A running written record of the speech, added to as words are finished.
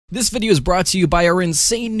This video is brought to you by our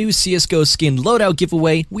insane new CSGO skin loadout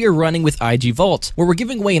giveaway we are running with IG Vault, where we're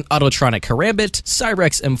giving away an Autotronic Karambit,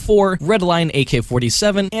 Cyrex M4, Redline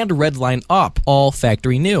AK-47, and Redline Op, all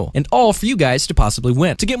factory new, and all for you guys to possibly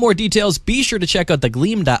win. To get more details, be sure to check out the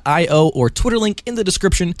gleam.io or Twitter link in the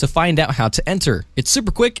description to find out how to enter. It's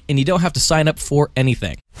super quick and you don't have to sign up for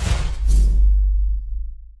anything.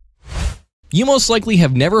 You most likely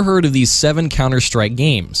have never heard of these 7 Counter-Strike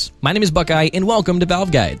games. My name is Buckeye and welcome to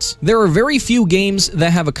Valve Guides. There are very few games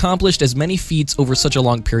that have accomplished as many feats over such a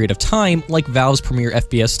long period of time like Valve's premier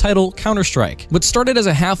FPS title, Counter-Strike. What started as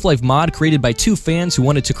a Half-Life mod created by 2 fans who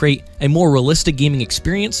wanted to create a more realistic gaming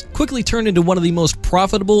experience quickly turned into one of the most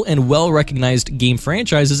profitable and well-recognized game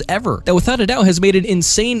franchises ever, that without a doubt has made an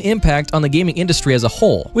insane impact on the gaming industry as a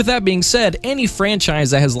whole. With that being said, any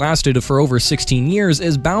franchise that has lasted for over 16 years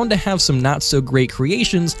is bound to have some not so great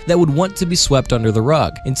creations that would want to be swept under the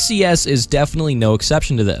rug, and CS is definitely no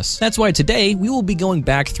exception to this. That's why today we will be going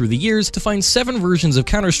back through the years to find 7 versions of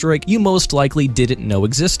Counter-Strike you most likely didn't know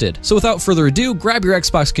existed. So without further ado, grab your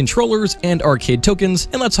Xbox controllers and arcade tokens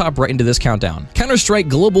and let's hop right into this countdown. Counter-Strike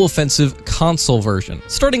Global Offensive console version.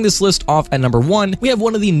 Starting this list off at number 1, we have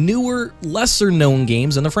one of the newer, lesser known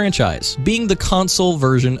games in the franchise, being the console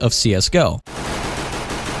version of CSGO.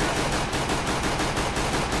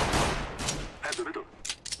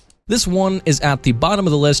 This one is at the bottom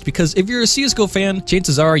of the list because if you're a CSGO fan,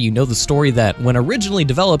 chances are you know the story that when originally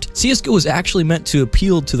developed, CSGO was actually meant to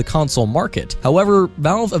appeal to the console market. However,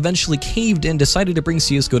 Valve eventually caved and decided to bring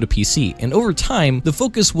CSGO to PC, and over time, the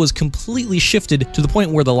focus was completely shifted to the point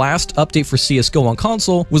where the last update for CSGO on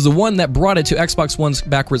console was the one that brought it to Xbox One's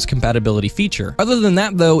backwards compatibility feature. Other than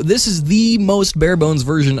that though, this is the most bare bones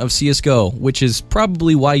version of CSGO, which is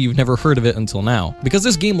probably why you've never heard of it until now. Because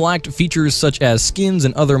this game lacked features such as skins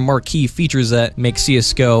and other marquee features that make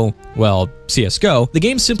CSGO, well, CSGO, the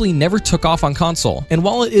game simply never took off on console. And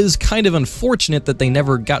while it is kind of unfortunate that they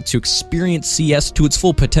never got to experience CS to its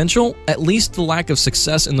full potential, at least the lack of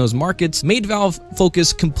success in those markets made Valve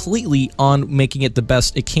focus completely on making it the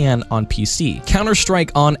best it can on PC.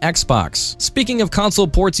 Counter-Strike on Xbox. Speaking of console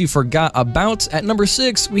ports you forgot about, at number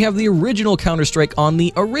 6, we have the original Counter-Strike on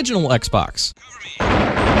the original Xbox.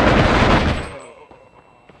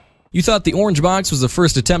 You thought the orange box was the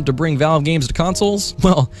first attempt to bring Valve games to consoles?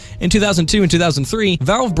 Well, in 2002 and 2003,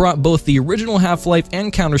 Valve brought both the original Half-Life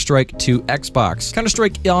and Counter-Strike to Xbox.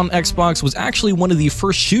 Counter-Strike on Xbox was actually one of the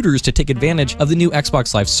first shooters to take advantage of the new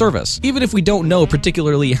Xbox Live service, even if we don't know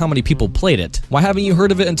particularly how many people played it. Why haven't you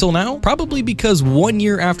heard of it until now? Probably because 1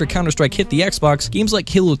 year after Counter-Strike hit the Xbox, games like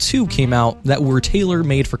Halo 2 came out that were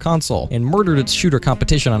tailor-made for console and murdered its shooter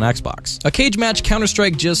competition on Xbox. A cage match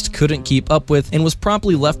Counter-Strike just couldn't keep up with and was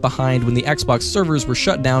promptly left behind when the Xbox servers were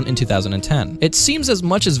shut down in 2010. It seems as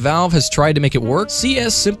much as Valve has tried to make it work,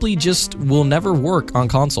 CS simply just will never work on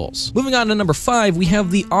consoles. Moving on to number 5, we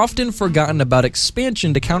have the often forgotten about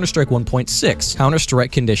expansion to Counter-Strike 1.6,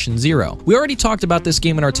 Counter-Strike Condition Zero. We already talked about this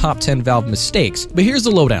game in our top 10 Valve mistakes, but here's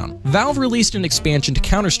the lowdown. Valve released an expansion to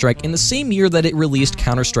Counter-Strike in the same year that it released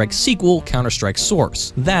Counter-Strike sequel, Counter-Strike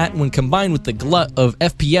Source. That, when combined with the glut of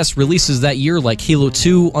FPS releases that year like Halo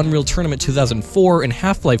 2, Unreal Tournament 2004, and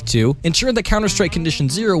Half-Life 2, ensured that Counter-Strike Condition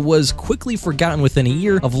Zero was quickly forgotten within a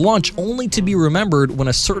year of launch, only to be remembered when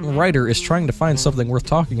a certain writer is trying to find something worth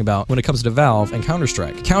talking about when it comes to Valve and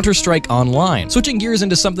Counter-Strike. Counter-Strike Online. Switching gears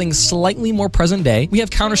into something slightly more present day, we have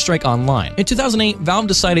Counter-Strike Online. In 2008, Valve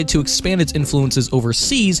decided to expand its influences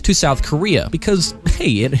overseas to South Korea because,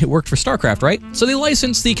 hey, it worked for StarCraft, right? So they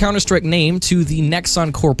licensed the Counter-Strike name to the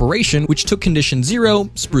Nexon Corporation, which took Condition Zero,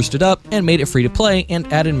 spruced it up, and made it free to play,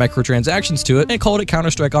 and added microtransactions to it, and called it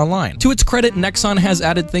Counter-Strike Online. To its credit, Nexon has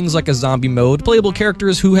added things like a zombie mode, playable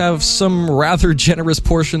characters who have some rather generous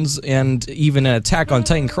portions, and even an Attack on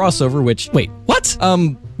Titan crossover, which, wait, what?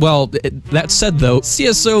 Well, that said though,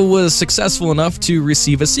 CSO was successful enough to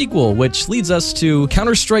receive a sequel, which leads us to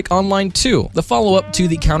Counter-Strike Online 2, the follow-up to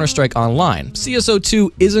the Counter-Strike Online. CSO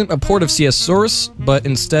 2 isn't a port of CS Source, but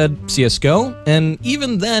instead CSGO, and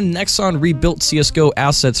even then, Nexon rebuilt CSGO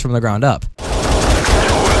assets from the ground up.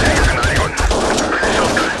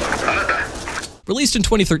 Released in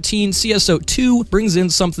 2013, CSO 2 brings in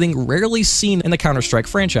something rarely seen in the Counter-Strike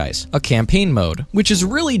franchise, a campaign mode, which is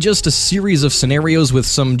really just a series of scenarios with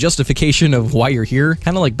some justification of why you're here,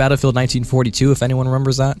 kind of like Battlefield 1942, if anyone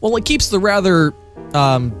remembers that. Well, it keeps the rather,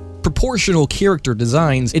 proportional character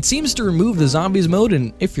designs, it seems to remove the zombies mode,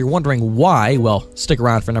 and if you're wondering why, well, stick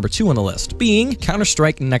around for number 2 on the list, being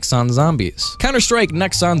Counter-Strike Nexon Zombies. Counter-Strike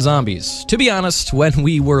Nexon Zombies. To be honest, when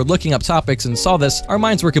we were looking up topics and saw this, our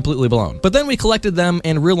minds were completely blown. But then we collected them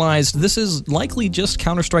and realized this is likely just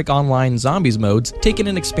Counter-Strike Online Zombies modes taken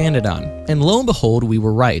and expanded on. And lo and behold, we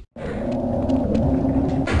were right.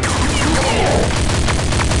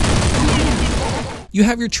 You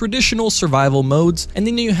have your traditional survival modes, and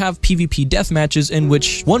then you have PvP deathmatches in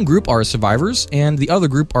which one group are survivors and the other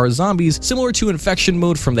group are zombies, similar to Infection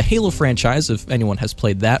mode from the Halo franchise, if anyone has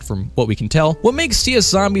played that from what we can tell. What makes CS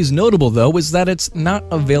Zombies notable though is that it's not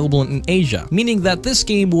available in Asia, meaning that this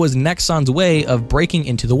game was Nexon's way of breaking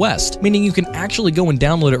into the West, meaning you can actually go and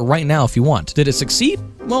download it right now if you want. Did it succeed?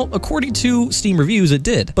 Well, according to Steam reviews, it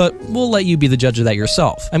did, but we'll let you be the judge of that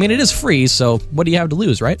yourself. I mean, it is free, so what do you have to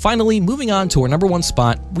lose, right? Finally, moving on to our number 1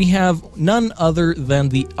 spot, we have none other than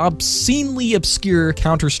the obscenely obscure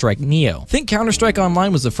Counter-Strike Neo. Think Counter-Strike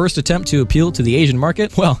Online was the first attempt to appeal to the Asian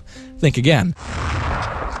market? Well, think again.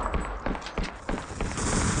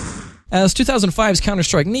 As 2005's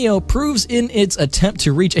Counter-Strike Neo proves in its attempt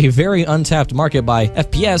to reach a very untapped market by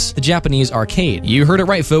FPS, the Japanese arcade. You heard it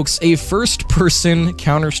right, folks, a first-person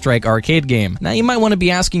Counter-Strike arcade game. Now, you might want to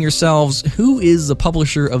be asking yourselves, who is the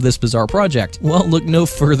publisher of this bizarre project? Well, look no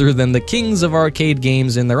further than the kings of arcade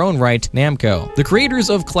games in their own right, Namco. The creators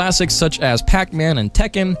of classics such as Pac-Man and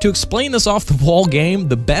Tekken. To explain this off-the-wall game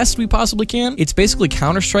the best we possibly can, it's basically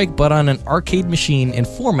Counter-Strike but on an arcade machine and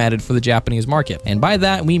formatted for the Japanese market. And by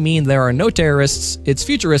that, we mean there are no terrorists, it's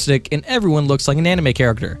futuristic, and everyone looks like an anime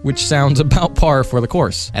character, which sounds about par for the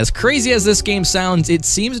course. As crazy as this game sounds, it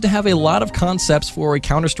seems to have a lot of concepts for a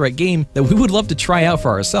Counter-Strike game that we would love to try out for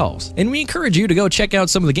ourselves. And we encourage you to go check out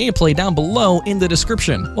some of the gameplay down below in the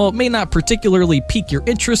description. While it may not particularly pique your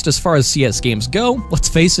interest as far as CS games go, let's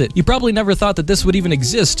face it, you probably never thought that this would even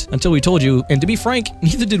exist until we told you, and to be frank,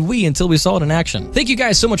 neither did we until we saw it in action. Thank you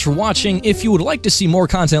guys so much for watching. If you would like to see more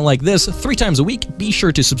content like this 3 times a week, be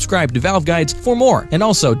sure to subscribe to Valve Guides for more. And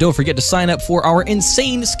also, don't forget to sign up for our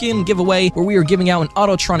insane skin giveaway, where we are giving out an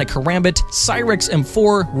Autotronic Karambit, Cyrex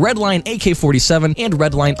M4, Redline AK-47, and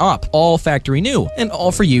Redline Op, all factory new, and all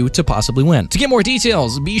for you to possibly win. To get more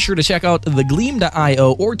details, be sure to check out the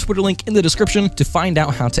Gleam.io or Twitter link in the description to find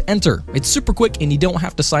out how to enter. It's super quick and you don't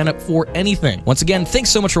have to sign up for anything. Once again,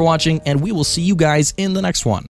 thanks so much for watching, and we will see you guys in the next one.